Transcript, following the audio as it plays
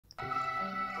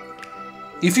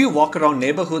If you walk around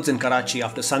neighborhoods in Karachi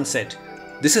after sunset,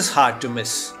 this is hard to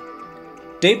miss.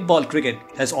 Tape ball cricket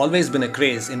has always been a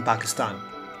craze in Pakistan.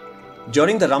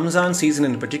 During the Ramzan season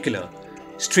in particular,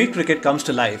 street cricket comes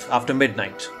to life after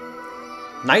midnight.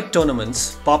 Night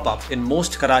tournaments pop up in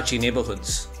most Karachi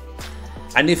neighborhoods.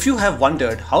 And if you have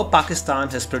wondered how Pakistan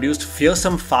has produced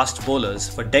fearsome fast bowlers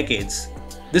for decades,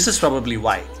 this is probably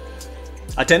why.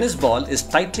 A tennis ball is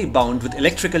tightly bound with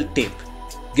electrical tape,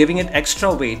 giving it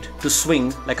extra weight to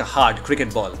swing like a hard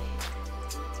cricket ball.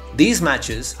 These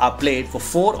matches are played for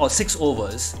 4 or 6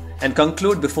 overs and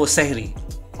conclude before Sehri,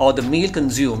 or the meal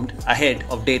consumed ahead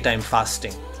of daytime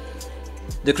fasting.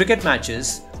 The cricket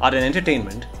matches are an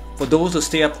entertainment for those who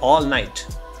stay up all night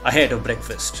ahead of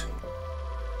breakfast.